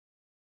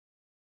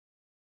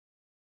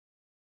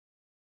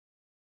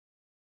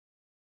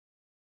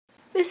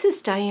This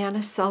is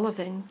Diana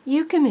Sullivan.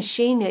 You can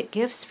machine knit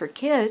gifts for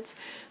kids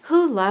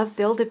who love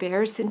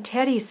Build-A-Bears and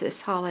teddies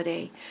this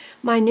holiday.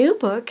 My new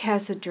book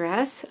has a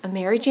dress, a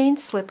Mary Jane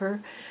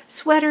slipper,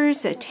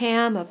 sweaters, a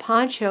tam, a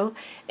poncho,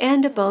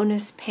 and a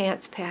bonus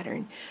pants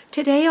pattern.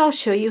 Today I'll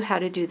show you how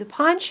to do the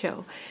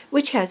poncho,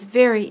 which has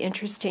very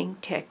interesting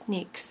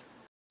techniques.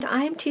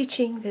 I'm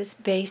teaching this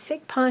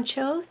basic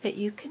poncho that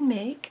you can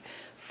make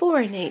for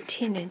an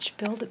 18-inch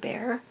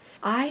Build-A-Bear.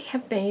 I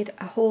have made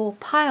a whole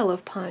pile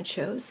of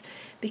ponchos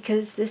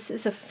because this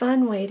is a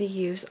fun way to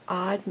use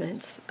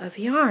oddments of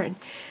yarn.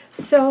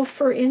 So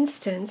for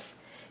instance,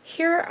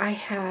 here I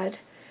had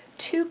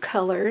 2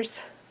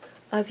 colors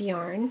of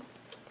yarn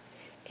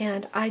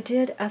and I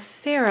did a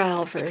Fair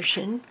Isle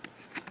version.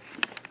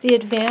 The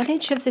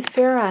advantage of the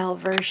Fair Isle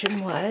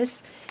version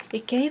was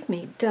it gave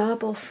me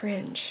double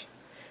fringe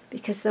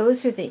because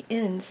those are the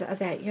ends of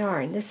that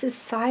yarn. This is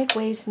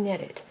sideways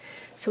knitted.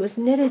 So it was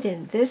knitted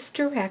in this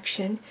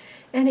direction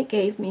and it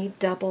gave me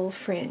double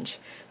fringe.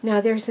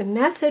 Now there's a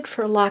method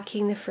for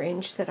locking the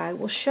fringe that I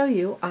will show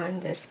you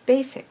on this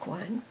basic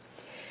one.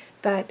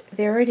 But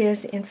there it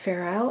is in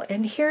Fair Isle,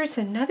 and here's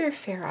another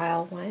Fair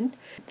Isle one.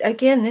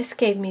 Again, this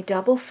gave me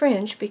double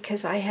fringe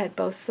because I had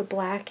both the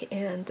black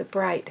and the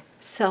bright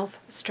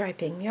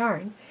self-striping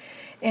yarn.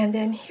 And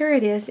then here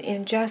it is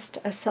in just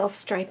a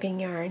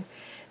self-striping yarn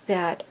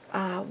that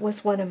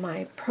was one of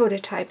my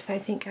prototypes. I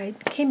think I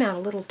came out a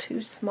little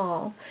too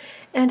small,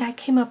 and I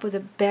came up with a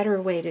better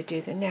way to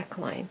do the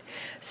neckline.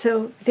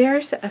 So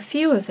there's a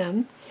few of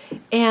them,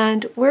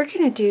 and we're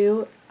going to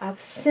do a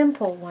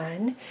simple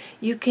one.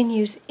 You can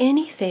use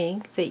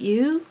anything that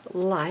you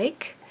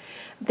like,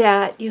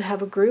 that you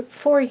have a group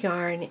 4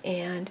 yarn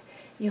and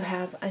you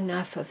have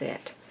enough of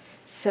it.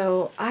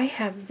 So I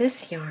have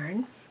this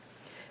yarn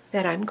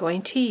that I'm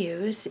going to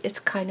use. It's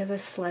kind of a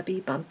slubby,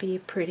 bumpy,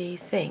 pretty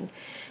thing,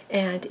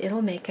 and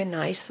it'll make a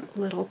nice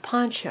little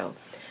poncho.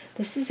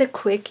 This is a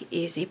quick,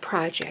 easy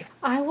project.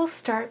 I will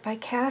start by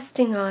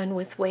casting on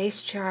with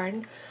waste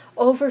yarn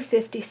over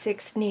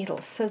 56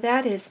 needles. So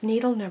that is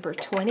needle number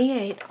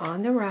 28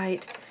 on the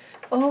right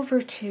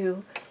over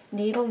to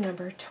needle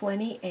number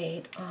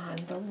 28 on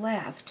the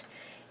left.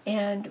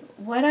 And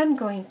what I'm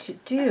going to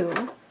do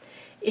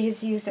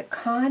is use a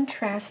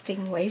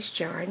contrasting waste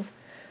yarn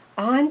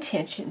on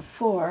tension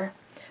 4.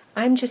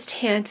 I'm just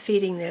hand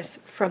feeding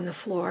this from the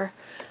floor.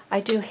 I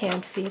do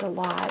hand feed a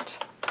lot.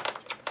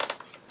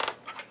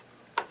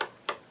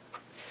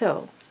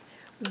 So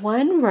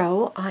 1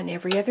 row on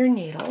every other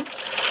needle,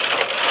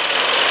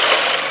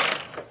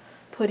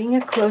 putting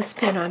a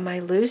clothespin on my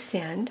loose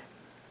end,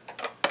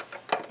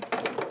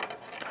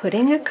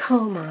 putting a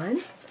comb on,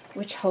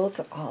 which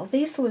holds all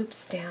these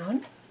loops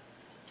down,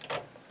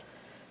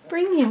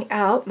 bringing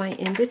out my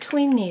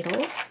in-between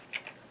needles,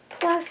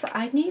 plus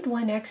I need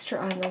 1 extra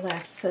on the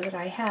left so that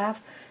I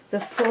have the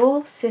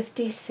full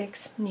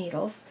 56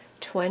 needles,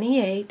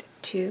 28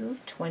 to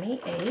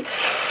 28,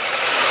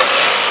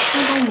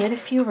 and I knit a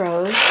few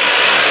rows.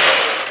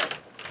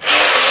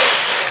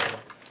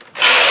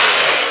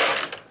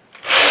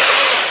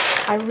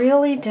 I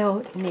really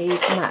don't need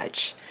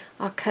much.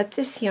 I'll cut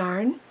this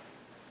yarn,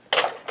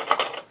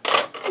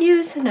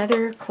 use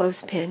another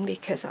clothespin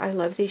because I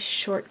love these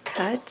short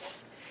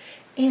cuts,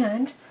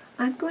 and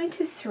I'm going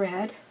to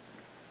thread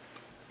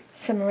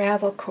some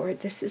ravel cord.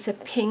 This is a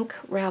pink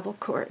ravel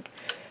cord.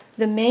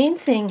 The main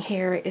thing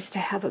here is to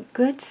have a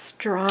good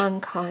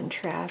strong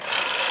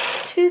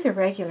contrast to the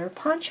regular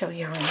poncho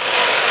yarn.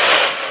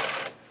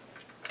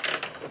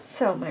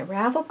 So my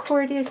ravel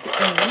cord is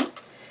in,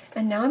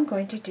 and now I'm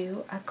going to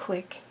do a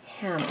quick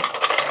hem.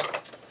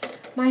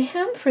 My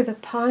hem for the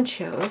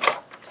ponchos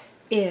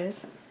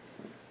is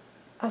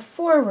a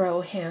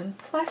 4-row hem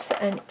plus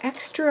an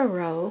extra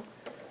row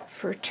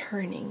for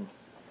turning.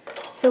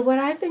 So what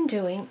I've been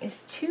doing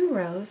is 2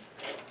 rows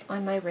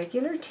on my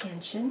regular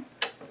tension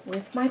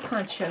with my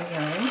poncho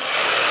yarn.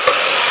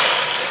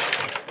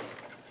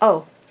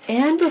 Oh,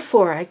 and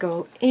before I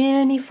go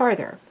any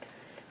farther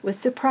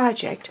with the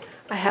project,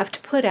 I have to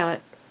put out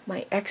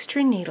my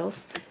extra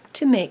needles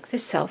to make the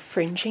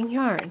self-fringing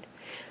yarn.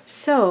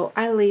 So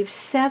I leave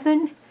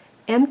 7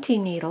 empty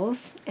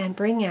needles and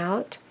bring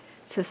out,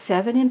 so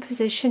 7 in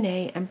position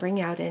A and bring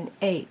out an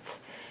 8th.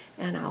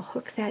 And I'll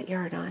hook that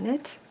yarn on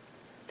it.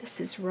 This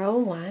is row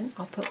 1.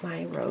 I'll put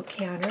my row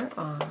counter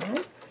on.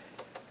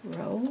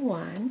 Row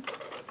 1.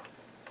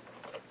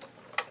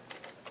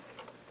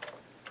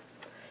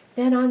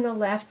 Then on the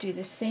left, do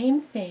the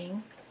same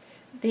thing.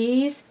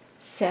 These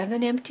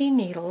 7 empty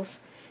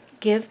needles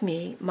give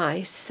me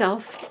my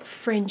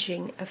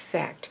self-fringing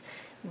effect.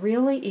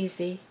 Really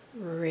easy,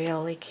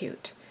 really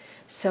cute.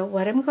 So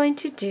what I'm going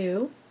to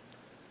do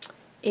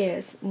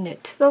is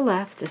knit to the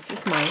left. This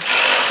is my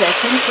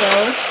second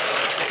row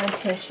on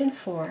tension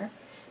 4.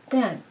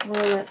 Then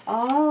roll it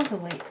all the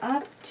way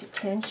up to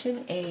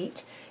tension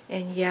 8.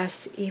 And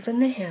yes, even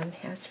the hem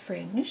has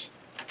fringe.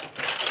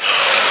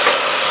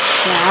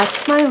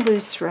 That's my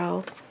loose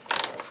row.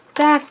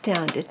 Back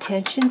down to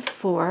tension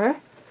 4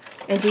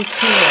 and do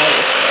 2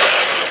 rows.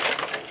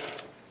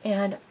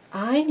 And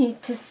I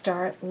need to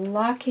start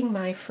locking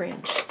my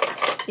fringe.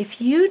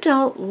 If you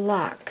don't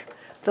lock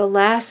the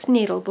last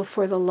needle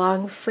before the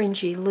long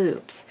fringy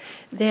loops,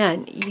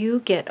 then you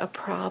get a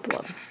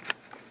problem.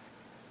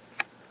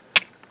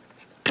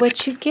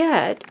 What you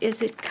get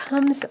is it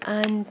comes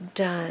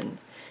undone.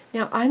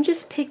 Now I'm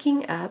just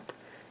picking up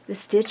the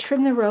stitch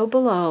from the row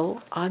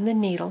below on the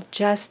needle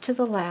just to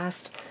the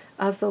last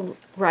of the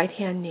right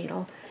hand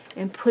needle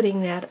and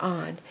putting that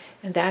on,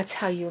 and that's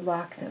how you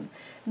lock them.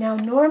 Now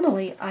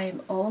normally I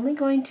am only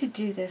going to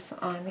do this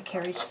on the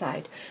carriage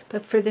side,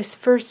 but for this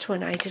first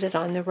one I did it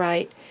on the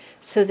right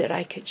so that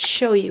I could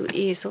show you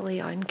easily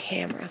on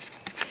camera.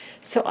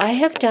 So I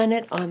have done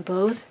it on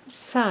both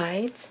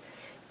sides,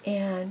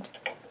 and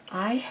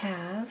I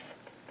have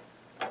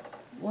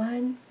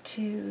 1,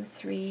 2,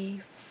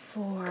 3,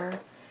 4,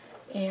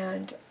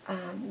 and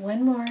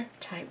one more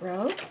tight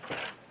row.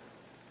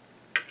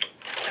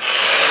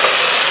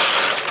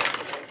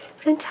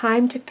 And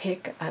time to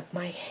pick up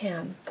my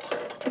hem.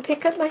 To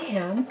pick up my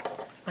hem,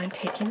 I'm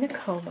taking the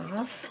comb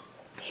off.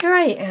 Here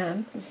I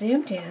am,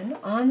 zoomed in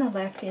on the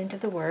left end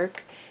of the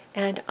work,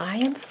 and I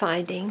am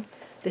finding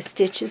the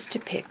stitches to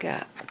pick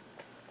up.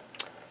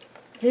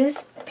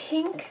 This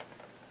pink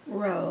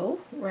row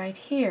right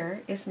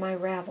here is my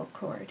ravel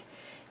cord,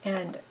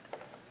 and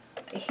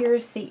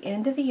here's the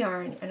end of the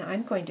yarn, and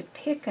I'm going to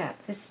pick up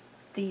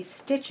these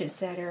stitches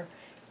that are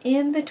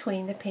in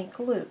between the pink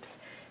loops.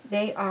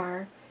 They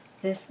are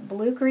this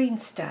blue-green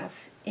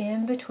stuff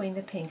in between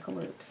the pink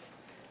loops.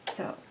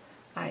 So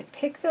I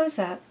pick those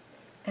up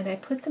and I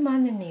put them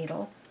on the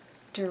needle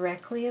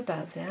directly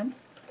above them,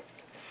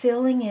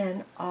 filling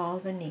in all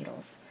the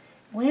needles.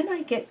 When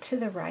I get to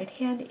the right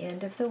hand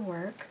end of the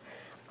work,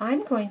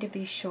 I'm going to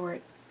be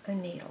short a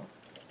needle.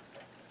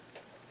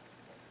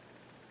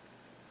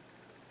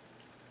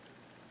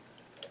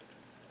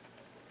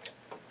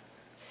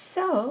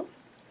 So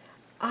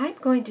I'm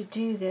going to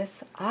do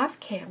this off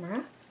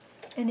camera,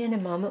 and in a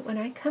moment when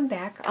I come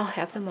back I'll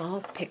have them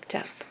all picked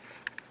up.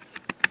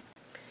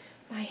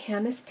 My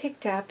hem is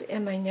picked up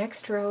and my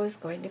next row is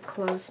going to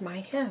close my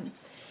hem.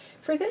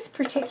 For this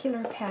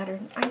particular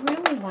pattern I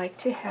really like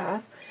to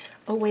have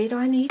a weight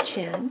on each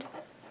end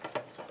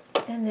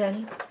and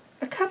then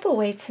a couple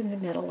weights in the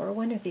middle, or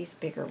one of these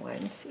bigger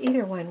ones.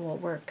 Either one will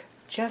work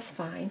just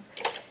fine.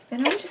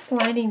 And I'm just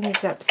lining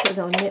these up so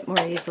they'll knit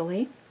more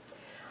easily.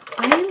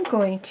 I am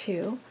going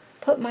to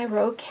put my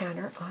row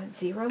counter on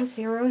 0,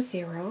 0,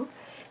 0,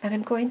 and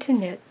I'm going to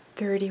knit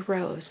 30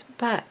 rows,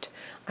 but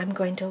I'm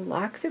going to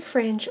lock the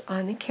fringe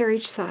on the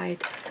carriage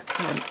side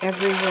on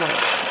every row.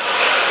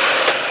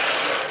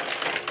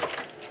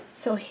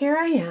 So here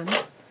I am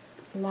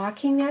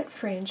locking that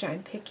fringe.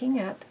 I'm picking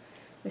up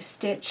the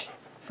stitch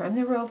from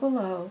the row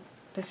below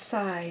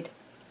beside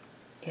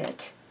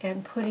it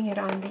and putting it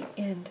on the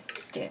end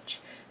stitch.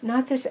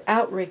 Not this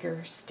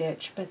outrigger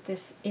stitch, but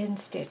this end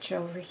stitch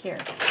over here.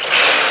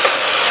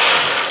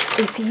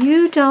 If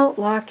you don't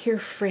lock your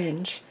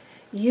fringe,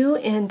 you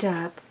end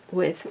up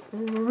with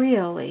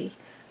really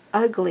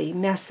ugly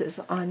messes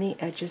on the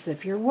edges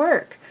of your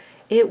work.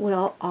 It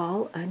will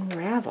all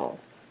unravel.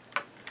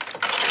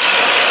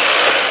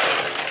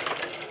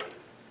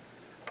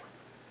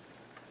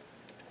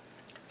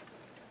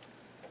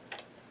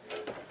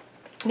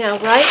 Now,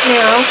 right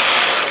now,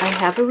 I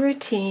have a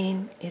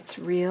routine. It's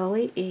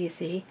really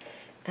easy,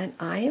 and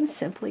I am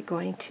simply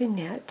going to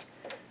knit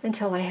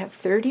until I have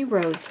 30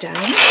 rows done,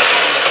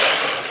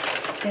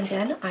 and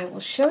then I will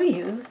show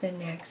you the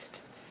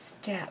next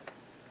step.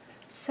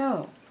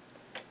 So,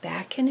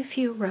 back in a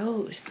few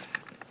rows.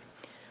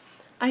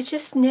 I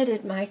just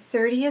knitted my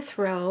 30th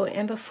row,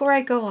 and before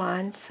I go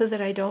on, so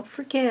that I don't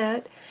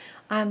forget,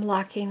 I'm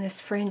locking this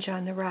fringe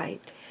on the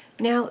right.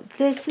 Now,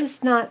 this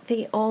is not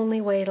the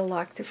only way to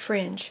lock the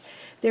fringe.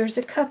 There's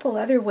a couple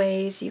other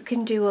ways. You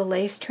can do a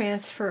lace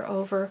transfer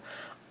over,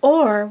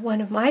 or one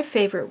of my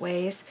favorite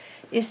ways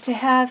is to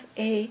have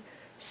a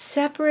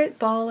separate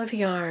ball of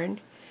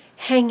yarn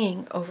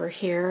hanging over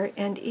here,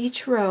 and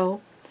each row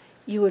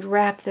you would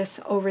wrap this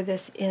over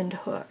this end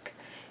hook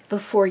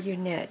before you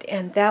knit,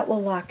 and that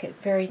will lock it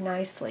very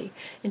nicely.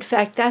 In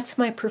fact, that's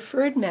my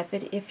preferred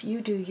method if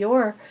you do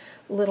your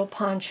little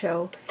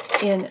poncho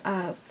in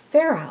a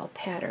Fair Isle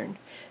pattern.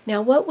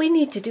 Now what we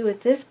need to do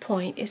at this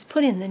point is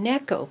put in the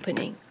neck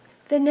opening.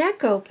 The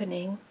neck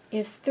opening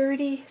is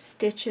 30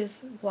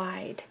 stitches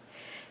wide,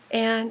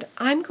 and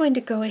I'm going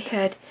to go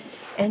ahead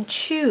and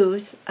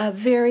choose a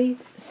very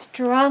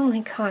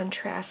strongly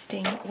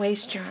contrasting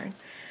waist yarn.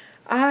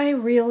 I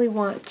really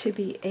want to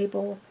be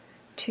able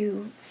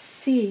to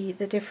see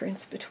the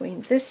difference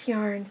between this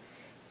yarn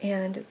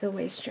and the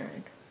waist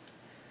yarn.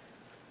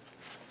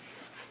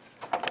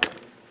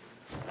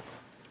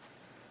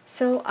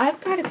 So I've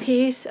got a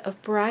piece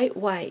of bright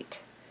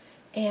white,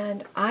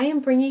 and I am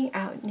bringing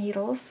out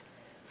needles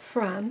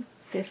from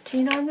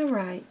 15 on the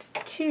right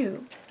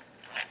to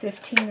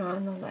 15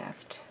 on the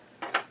left.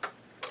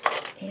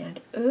 And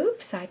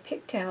oops, I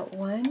picked out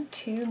one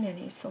too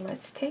many, so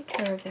let's take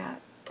care of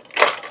that.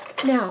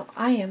 Now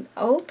I am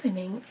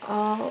opening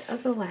all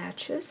of the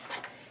latches,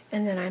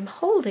 And then I'm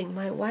holding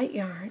my white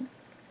yarn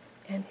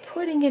and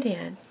putting it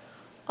in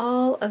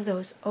all of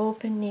those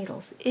open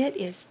needles. It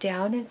is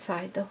down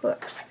inside the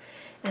hooks.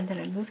 And then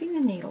I'm moving the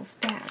needles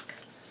back.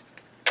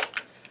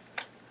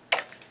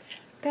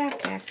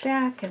 Back, back,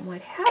 back. And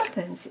what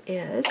happens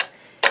is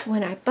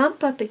when I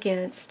bump up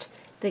against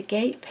the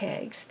gate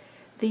pegs,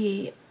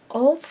 the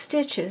old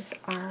stitches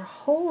are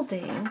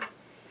holding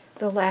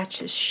the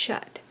latches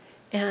shut.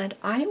 And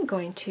I'm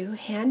going to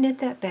hand knit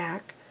that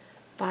back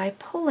by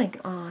pulling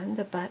on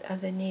the butt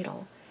of the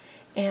needle.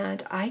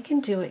 And I can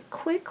do it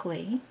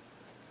quickly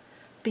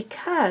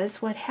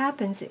because what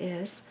happens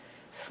is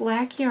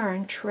slack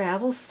yarn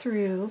travels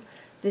through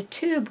the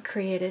tube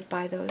created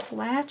by those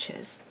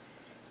latches.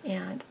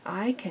 And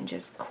I can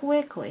just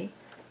quickly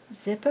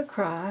zip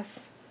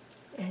across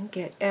and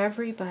get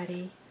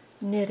everybody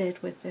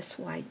knitted with this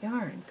white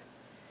yarn.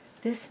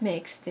 This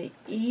makes the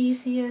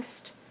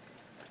easiest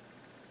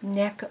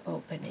neck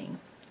opening.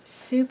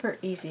 Super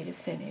easy to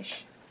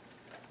finish.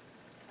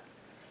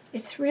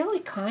 It's really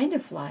kind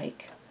of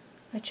like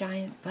a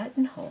giant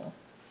buttonhole.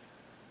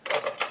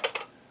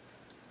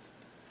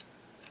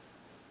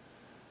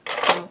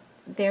 So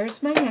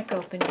there's my neck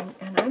opening,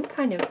 and I'm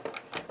kind of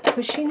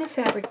pushing the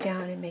fabric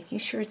down and making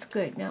sure it's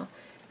good. Now,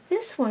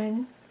 this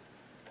one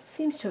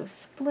seems to have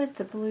split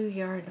the blue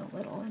yarn a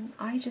little, and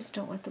I just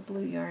don't want the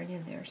blue yarn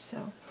in there,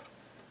 so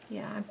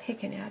yeah, I'm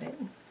picking at it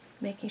and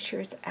making sure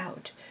it's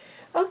out.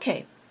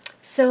 Okay,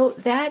 so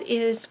that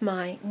is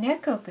my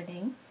neck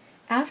opening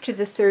after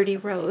the 30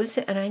 rows,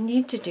 and I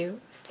need to do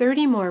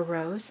 30 more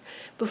rows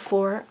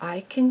before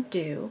I can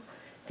do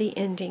the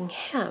ending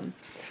hem.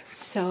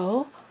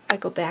 So I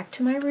go back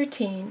to my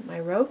routine. My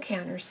row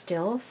counter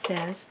still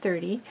says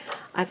 30.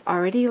 I've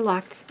already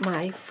locked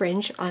my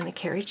fringe on the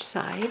carriage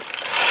side.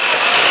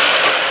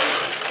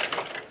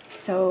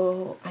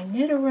 So I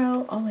knit a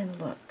row. Oh, and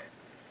look,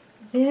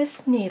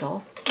 this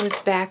needle was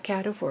back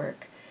out of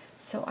work.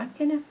 So I'm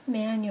going to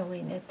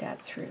manually knit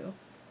that through.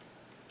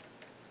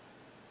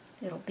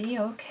 It'll be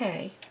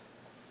okay,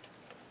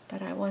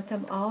 but I want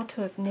them all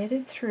to have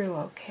knitted through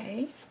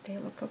okay. They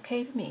look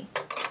okay to me.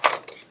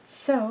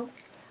 So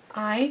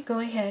I go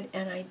ahead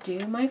and I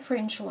do my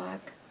fringe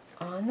lock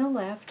on the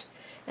left,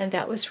 and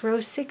that was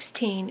row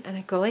 16, and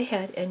I go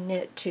ahead and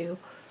knit to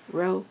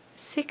row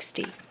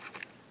 60.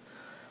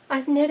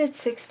 I've knitted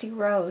 60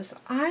 rows.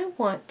 I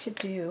want to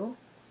do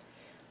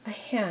a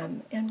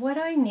hem, and what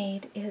I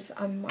need is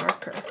a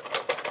marker.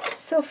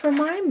 So for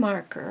my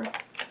marker,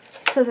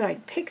 so that I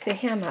can pick the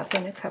hem up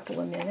in a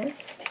couple of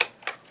minutes,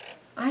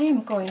 I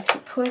am going to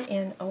put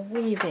in a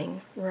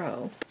weaving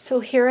row. So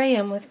here I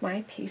am with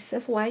my piece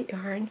of white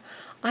yarn.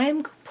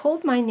 I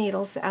pulled my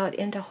needles out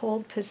into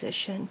hold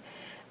position,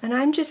 and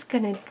I'm just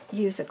going to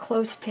use a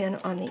clothespin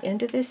on the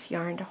end of this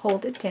yarn to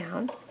hold it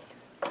down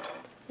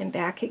and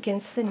back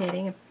against the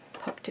knitting and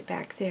poked it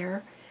back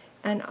there.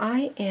 And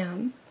I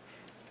am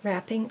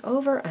wrapping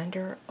over,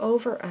 under,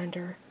 over,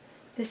 under.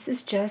 This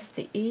is just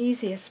the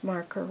easiest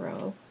marker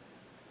row.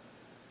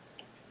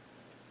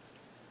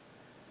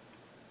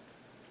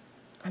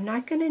 I'm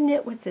not going to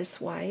knit with this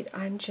white.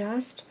 I'm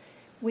just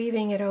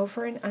weaving it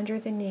over and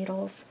under the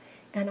needles,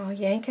 and I'll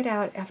yank it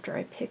out after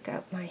I pick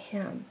up my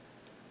hem.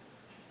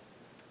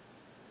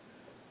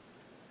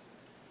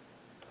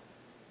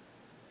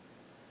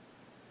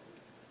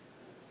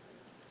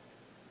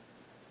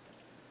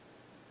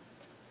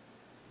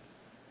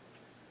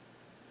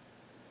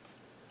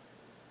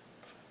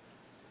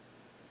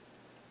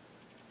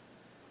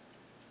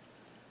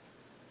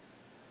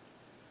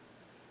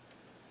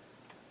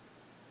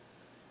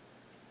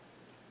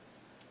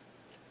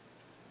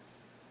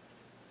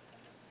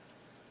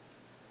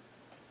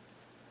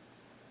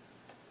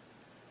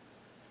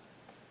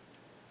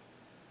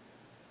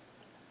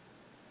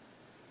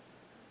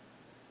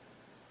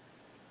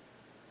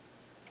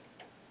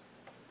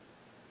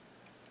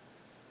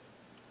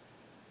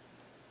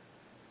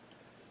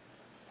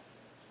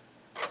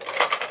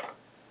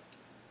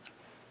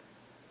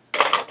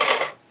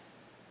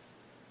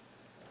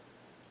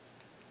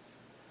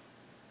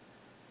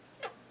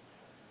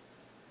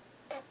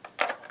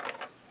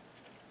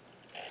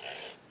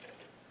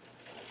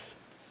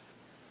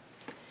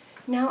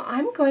 Now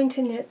I'm going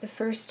to knit the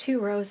first 2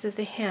 rows of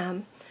the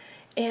hem,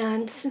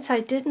 and since I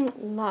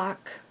didn't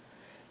lock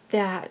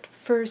that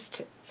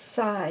first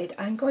side,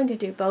 I'm going to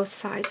do both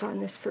sides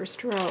on this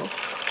first row.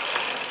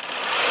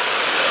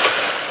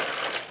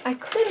 I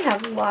could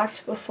have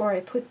locked before I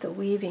put the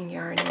weaving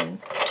yarn in,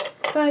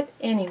 but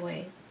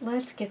anyway,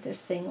 let's get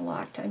this thing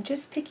locked. I'm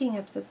just picking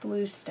up the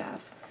blue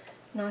stuff,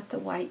 not the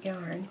white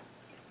yarn,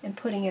 and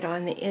putting it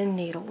on the end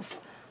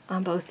needles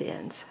on both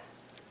ends.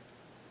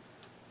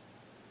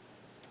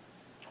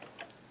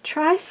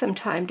 Try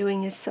sometime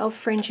doing a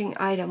self-fringing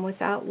item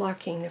without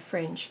locking the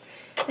fringe,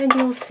 and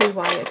you'll see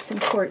why it's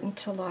important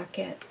to lock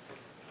it.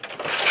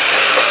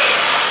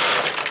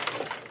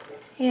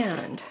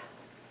 And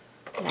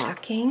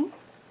locking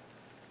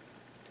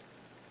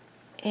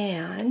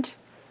and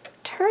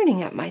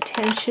turning up my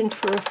tension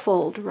for a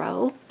fold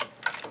row.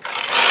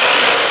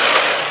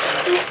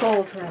 A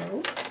fold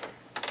row.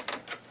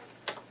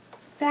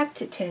 back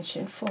to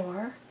tension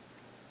 4,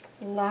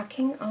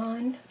 locking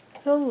on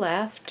the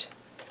left,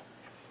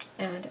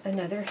 and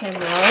another hem row,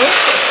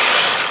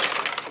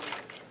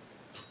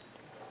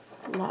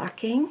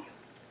 locking,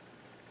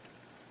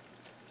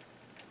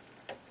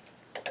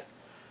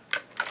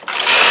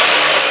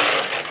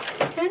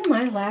 and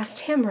my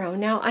last hem row.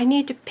 Now I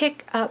need to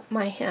pick up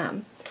my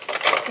hem,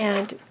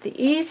 and the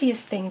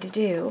easiest thing to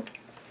do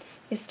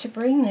is to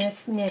bring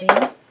this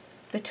knitting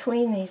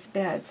between these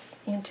beds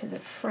into the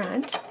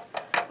front.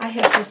 I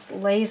have just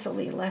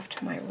lazily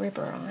left my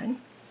ribber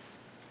on.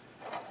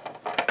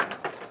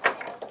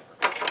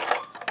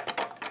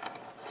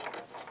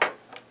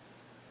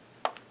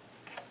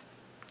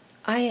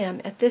 I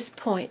am at this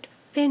point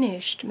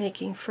finished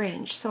making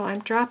fringe, so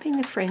I'm dropping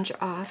the fringe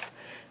off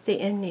the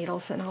end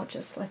needles, and I'll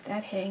just let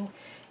that hang.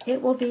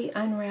 It will be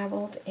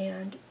unraveled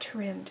and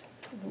trimmed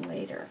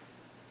later.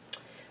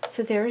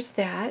 So there's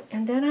that,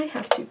 and then I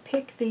have to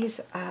pick these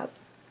up.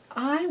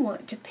 I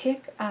want to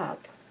pick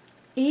up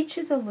each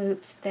of the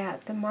loops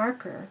that the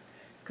marker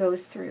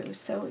goes through.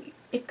 So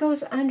it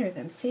goes under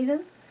them. See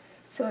them?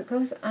 So it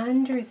goes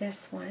under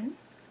this one.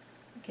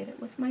 Get it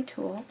with my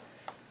tool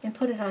and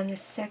put it on the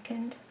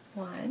second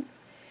one.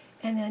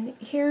 And then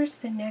here's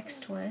the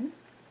next one.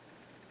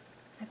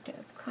 I have to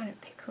kind of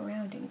pick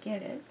around and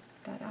get it,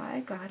 but I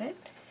got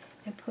it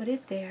and put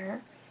it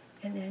there.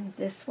 And then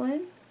this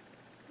one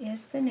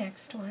is the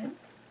next one.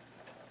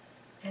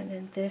 And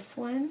then this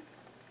one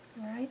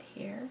right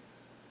here,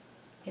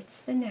 it's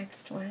the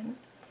next one.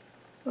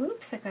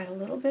 Oops, I got a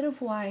little bit of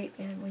white,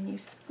 and when you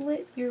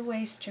split your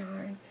waist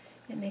yarn,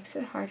 it makes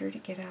it harder to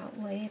get out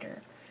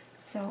later.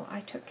 So I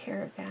took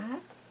care of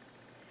that.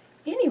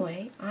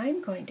 Anyway,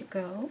 I'm going to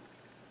go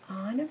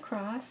on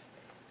across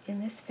in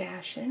this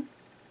fashion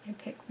and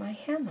pick my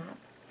hem up.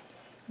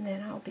 And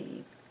then I'll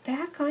be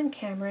back on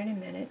camera in a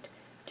minute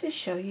to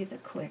show you the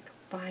quick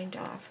bind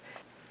off.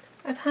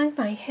 I've hung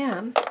my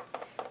hem.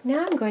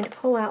 Now I'm going to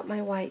pull out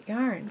my white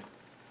yarn.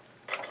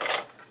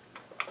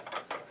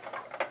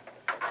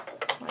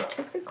 I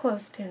took the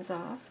clothespins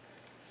off,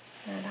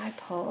 and I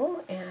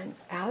pull, and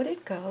out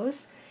it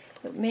goes.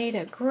 It made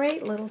a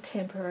great little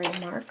temporary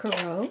marker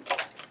row.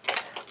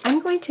 I'm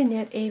going to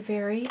knit a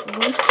very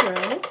loose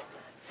row,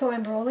 so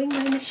I'm rolling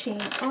my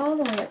machine all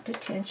the way up to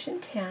tension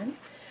 10.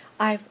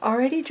 I've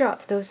already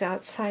dropped those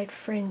outside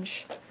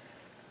fringe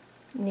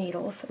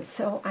needles,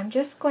 so I'm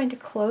just going to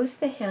close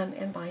the hem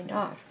and bind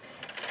off.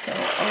 So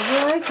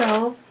over I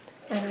go,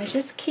 and I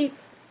just keep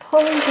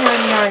pulling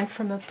down yarn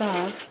from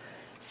above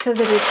so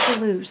that it's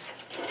loose.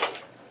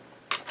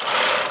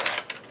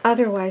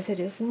 Otherwise it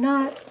is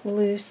not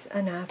loose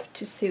enough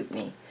to suit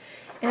me.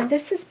 And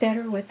this is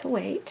better with the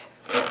weight.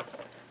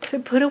 So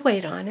put a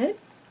weight on it.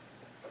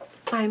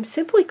 I'm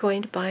simply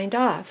going to bind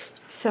off.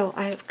 So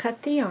I have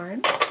cut the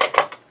yarn.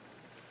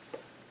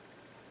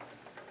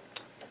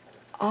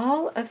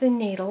 All of the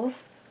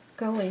needles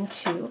go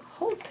into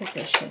hold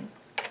position.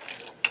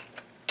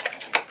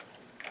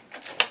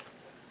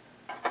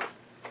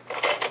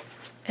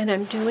 And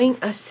I'm doing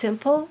a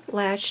simple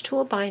latch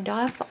tool bind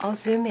off. I'll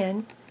zoom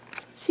in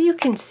so you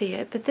can see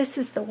it, but this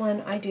is the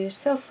one I do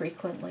so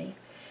frequently.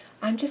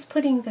 I'm just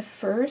putting the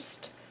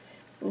first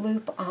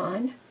loop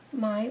on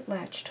my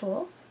latch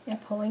tool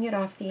and pulling it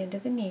off the end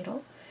of the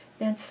needle,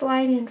 then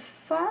slide in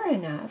far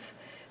enough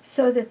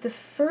so that the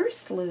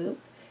first loop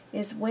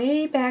is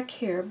way back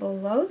here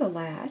below the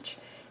latch,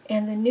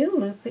 and the new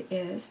loop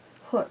is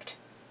hooked,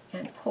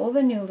 and pull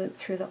the new loop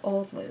through the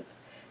old loop.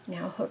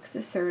 Now hook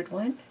the third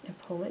one and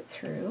pull it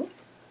through,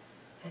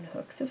 and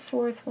hook the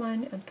fourth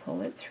one and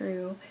pull it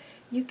through.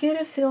 You get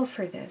a feel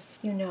for this.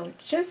 You know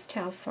just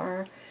how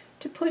far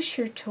to push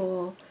your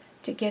tool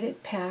to get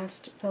it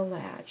past the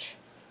latch.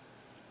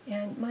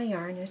 And my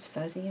yarn is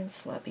fuzzy and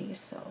slubby,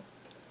 so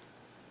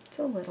it's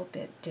a little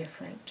bit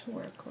different to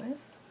work with,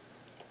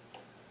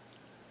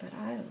 but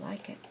I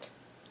like it.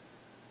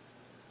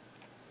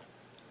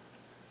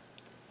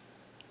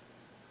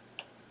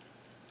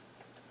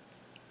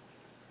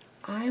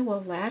 I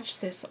will latch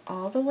this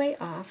all the way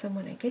off, and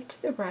when I get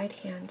to the right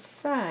hand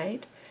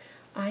side,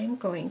 I'm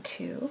going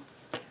to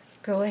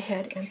go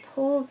ahead and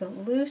pull the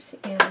loose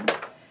end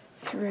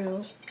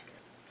through.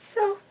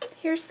 So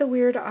here's the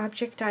weird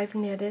object I've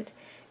knitted,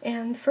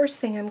 and the first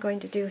thing I'm going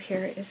to do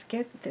here is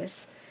get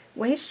this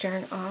waist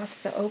yarn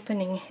off the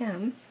opening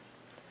hem.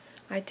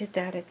 I did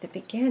that at the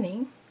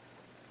beginning.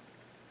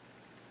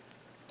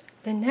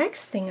 The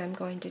next thing I'm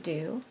going to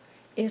do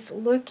is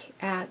look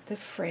at the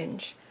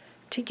fringe.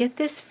 To get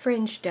this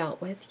fringe dealt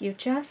with, you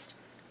just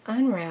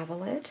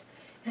unravel it,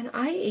 and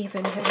I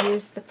even have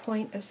used the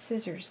point of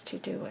scissors to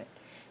do it.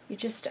 You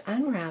just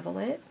unravel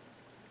it,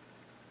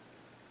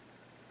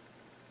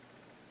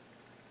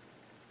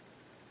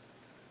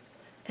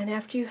 and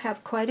after you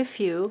have quite a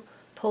few,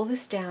 pull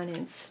this down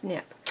and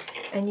snip.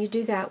 And you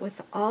do that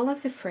with all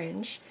of the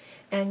fringe,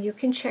 and you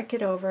can check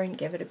it over and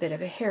give it a bit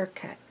of a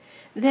haircut.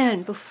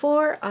 Then,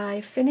 before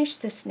I finish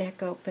this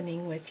neck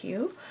opening with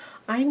you,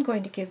 I'm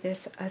going to give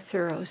this a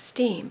thorough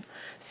steam.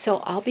 So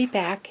I'll be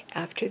back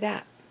after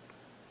that.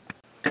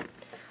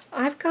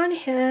 I've gone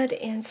ahead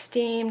and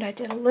steamed. I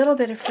did a little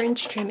bit of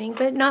fringe trimming,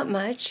 but not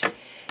much,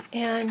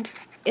 and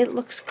it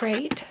looks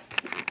great.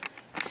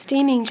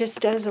 Steaming just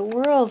does a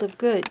world of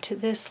good to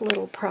this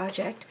little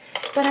project,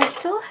 but I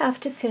still have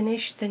to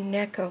finish the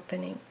neck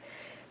opening.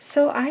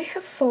 So I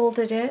have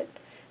folded it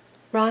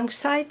wrong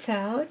sides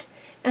out,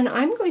 and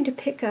I'm going to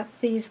pick up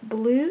these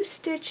blue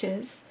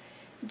stitches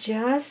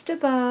just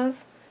above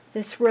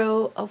this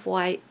row of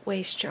white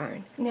waist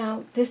yarn.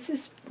 Now this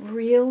is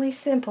really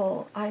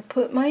simple. I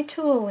put my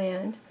tool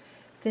in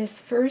this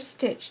first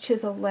stitch to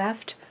the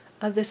left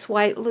of this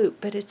white loop,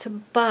 but it's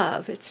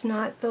above. It's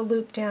not the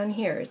loop down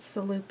here, it's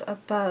the loop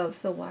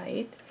above the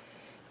white,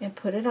 and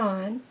put it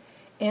on.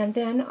 And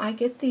then I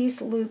get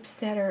these loops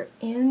that are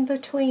in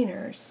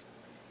betweeners,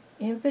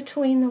 in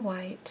between the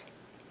white,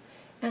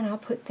 and I'll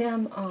put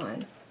them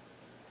on.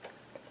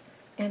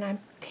 And I'm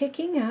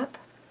picking up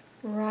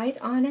right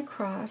on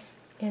across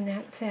in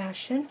that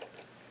fashion.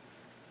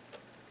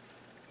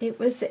 It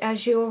was,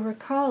 as you'll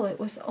recall, it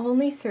was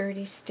only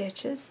 30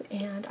 stitches,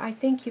 and I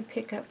think you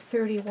pick up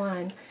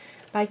 31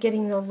 by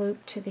getting the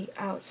loop to the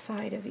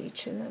outside of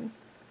each of them.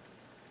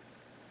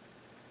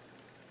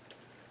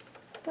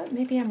 But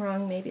maybe I'm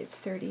wrong, maybe it's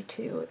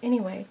 32.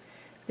 Anyway,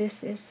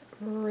 this is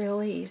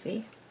really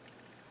easy.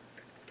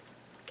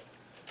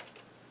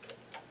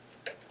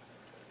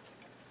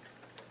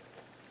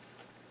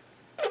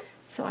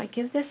 So I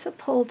give this a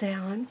pull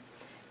down,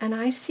 and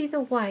I see the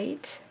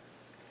white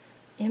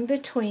in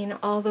between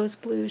all those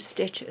blue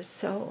stitches.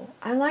 So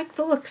I like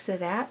the looks of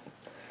that,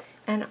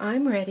 and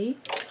I'm ready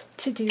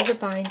to do the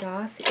bind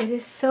off. It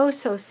is so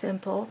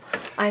simple.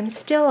 I'm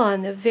still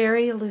on the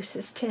very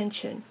loosest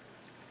tension.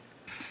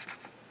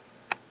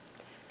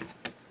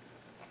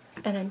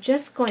 And I'm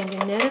just going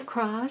to knit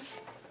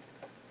across,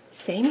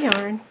 same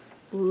yarn,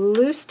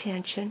 loose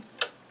tension.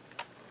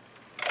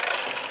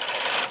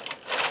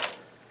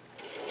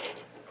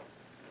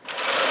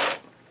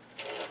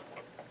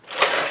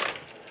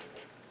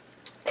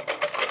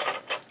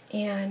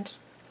 And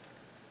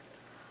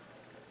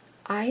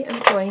I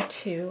am going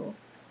to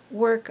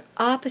work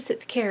opposite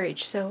the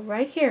carriage. So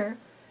right here,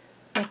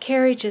 my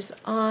carriage is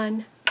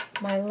on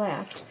my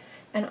left,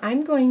 and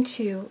I'm going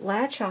to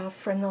latch off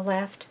from the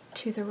left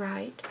to the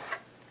right.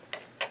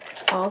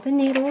 All the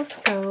needles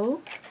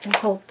go and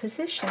hold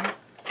position.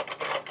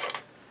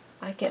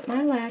 I get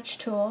my latch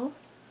tool,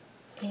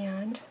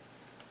 and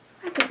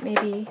I think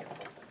maybe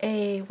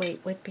a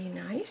weight would be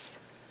nice.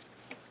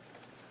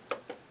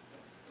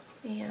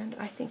 And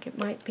I think it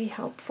might be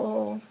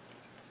helpful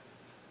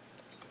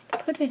to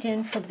put it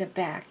in from the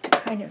back to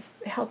kind of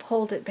help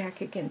hold it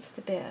back against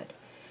the bed.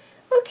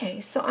 Okay,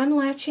 so I'm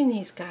latching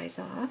these guys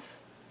off.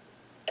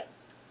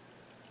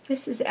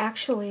 This is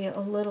actually a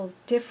little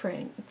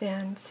different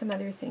than some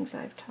other things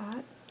I've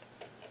taught.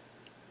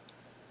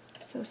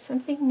 So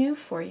something new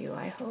for you,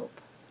 I hope.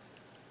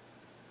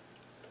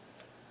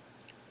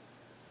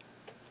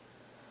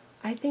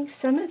 I think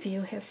some of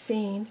you have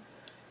seen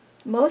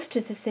most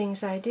of the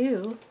things I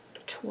do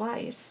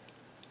twice.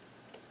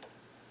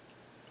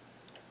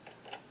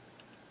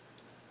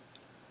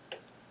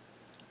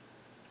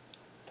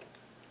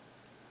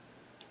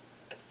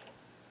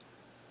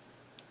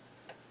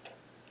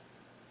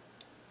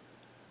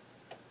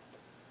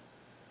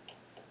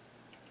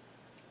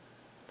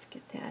 Let's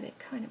get that, it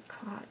kind of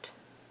caught.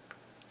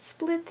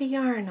 Split the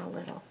yarn a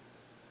little.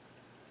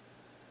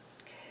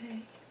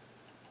 Okay.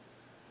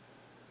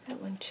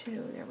 That one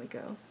too, there we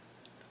go.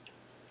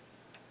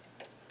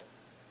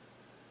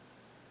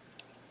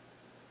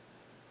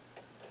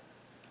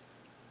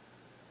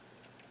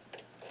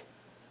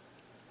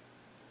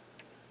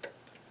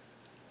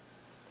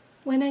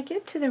 When I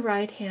get to the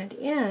right hand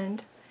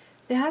end,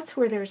 that's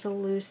where there's a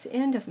loose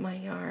end of my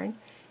yarn,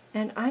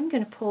 and I'm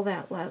going to pull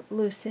that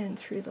loose end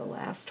through the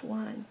last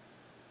one.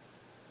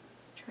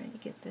 Trying to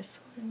get this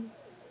one.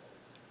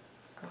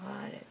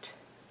 Got it.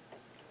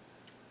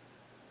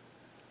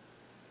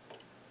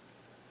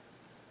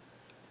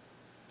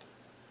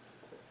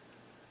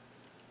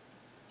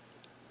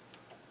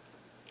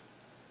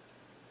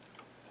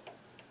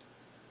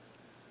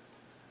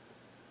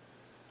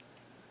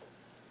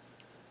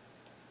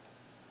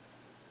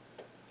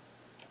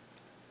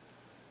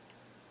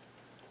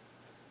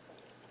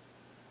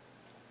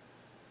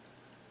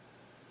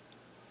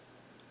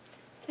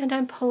 And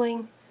I'm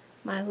pulling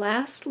my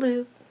last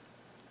loop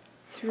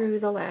through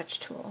the latch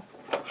tool.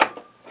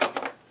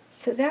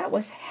 So that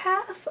was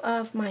half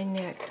of my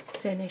neck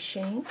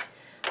finishing.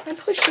 I'm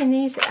pushing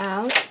these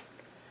out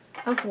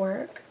of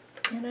work,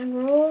 and I'm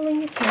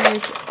rolling the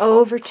carriage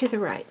over to the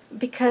right,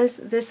 because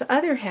this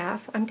other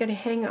half I'm going to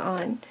hang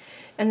on,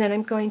 and then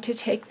I'm going to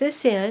take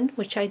this end,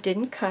 which I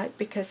didn't cut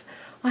because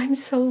I'm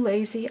so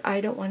lazy I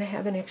don't want to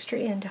have an extra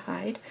end to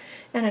hide,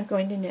 and I'm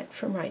going to knit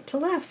from right to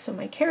left. So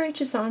my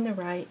carriage is on the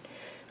right,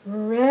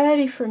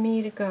 ready for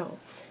me to go.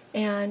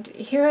 And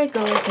here I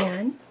go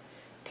again,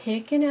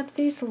 picking up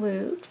these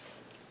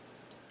loops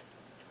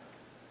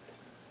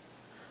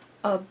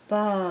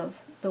above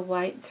the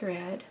white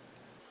thread.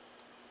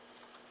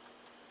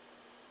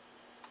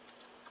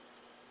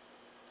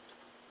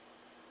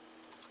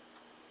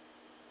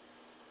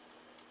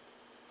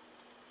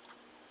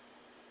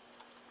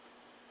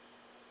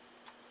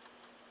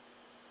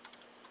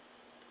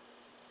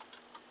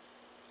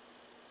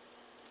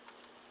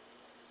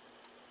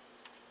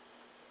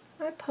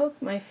 I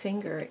poke my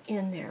finger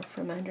in there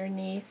from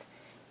underneath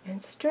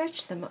and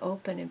stretch them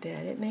open a bit.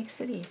 It makes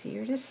it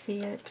easier to see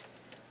it.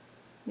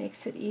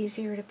 Makes it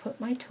easier to put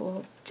my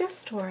tool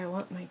just where I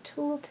want my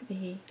tool to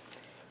be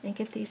and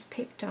get these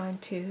picked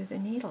onto the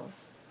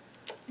needles.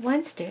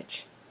 One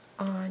stitch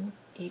on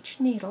each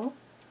needle.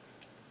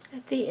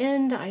 At the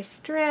end I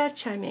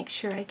stretch, I make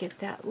sure I get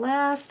that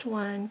last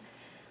one.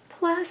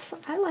 Plus,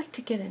 I like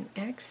to get an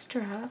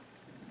extra.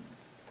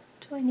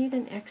 Do I need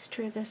an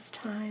extra this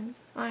time?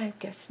 I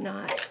guess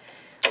not.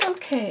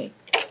 Okay,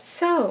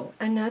 so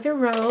another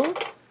row,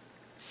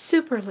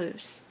 super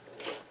loose.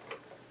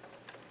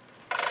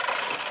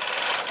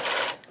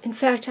 In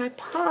fact, I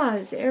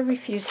pause every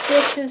few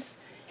stitches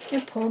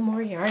and pull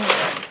more yarn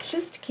out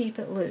just to keep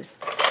it loose.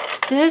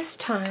 This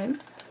time,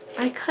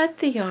 I cut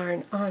the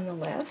yarn on the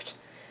left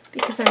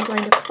because I'm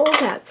going to pull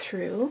that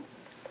through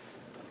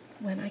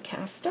when I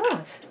cast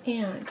off.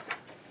 And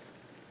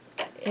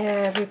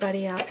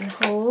everybody out and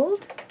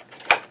hold.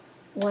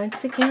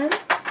 Once again,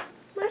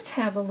 let's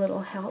have a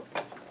little help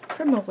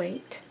from a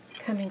weight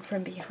coming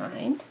from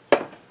behind.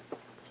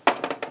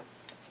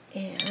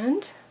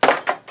 And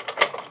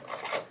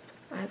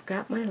I've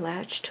got my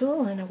latch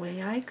tool and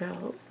away I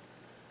go.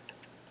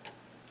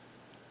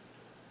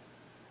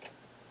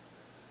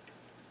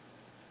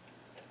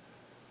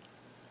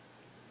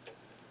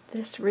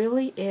 This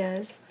really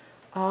is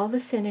all the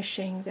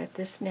finishing that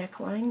this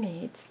neckline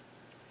needs.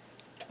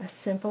 A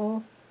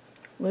simple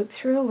loop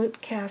through a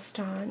loop cast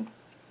on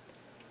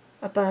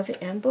above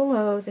and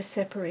below the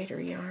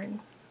separator yarn.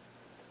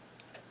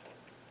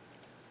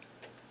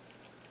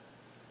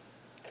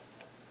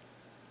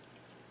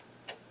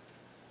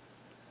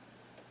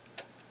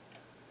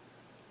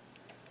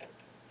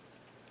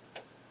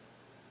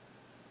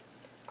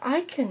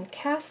 I can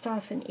cast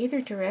off in either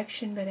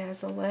direction, but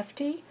as a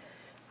lefty,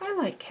 I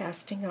like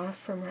casting off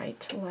from right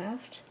to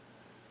left.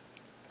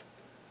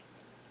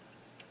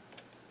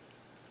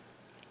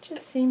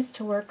 Just seems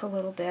to work a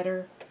little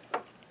better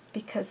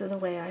because of the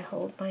way I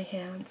hold my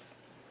hands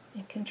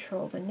and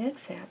control the knit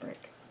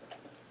fabric.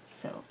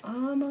 So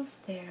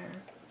almost there.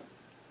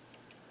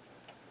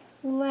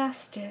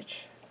 Last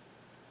stitch.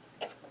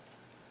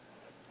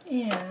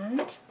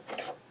 And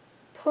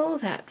pull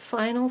that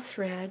final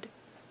thread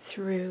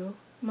through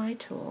my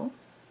tool.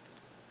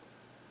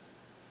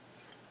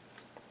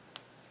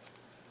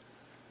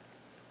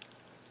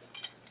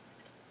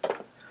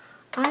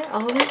 I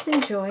always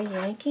enjoy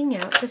yanking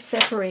out the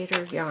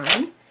separator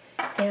yarn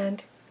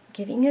and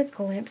getting a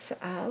glimpse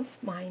of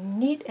my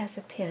neat as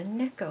a pin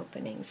neck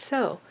opening.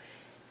 So,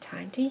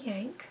 time to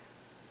yank.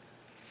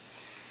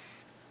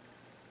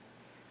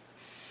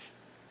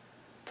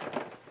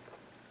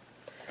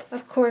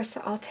 Of course,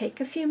 I'll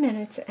take a few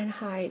minutes and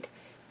hide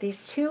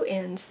these two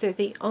ends. They're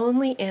the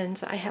only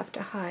ends I have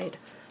to hide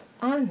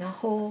on the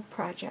whole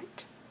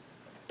project.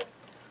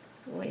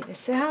 Lay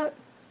this out,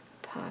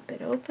 pop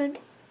it open,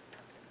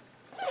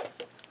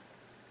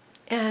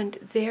 and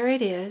there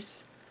it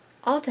is,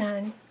 all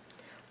done,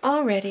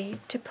 all ready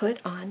to put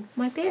on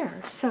my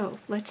bear. So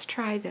let's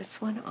try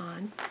this one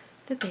on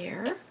the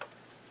bear.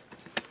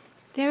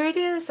 There it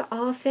is,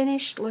 all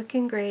finished,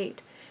 looking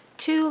great.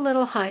 Two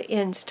little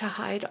ends to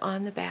hide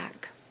on the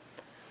back.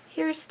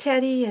 Here's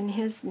Teddy and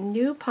his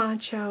new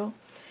poncho.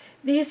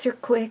 These are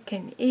quick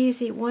and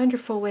easy,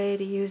 wonderful way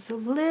to use a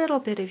little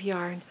bit of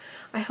yarn.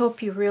 I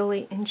hope you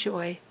really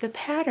enjoy the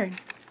pattern.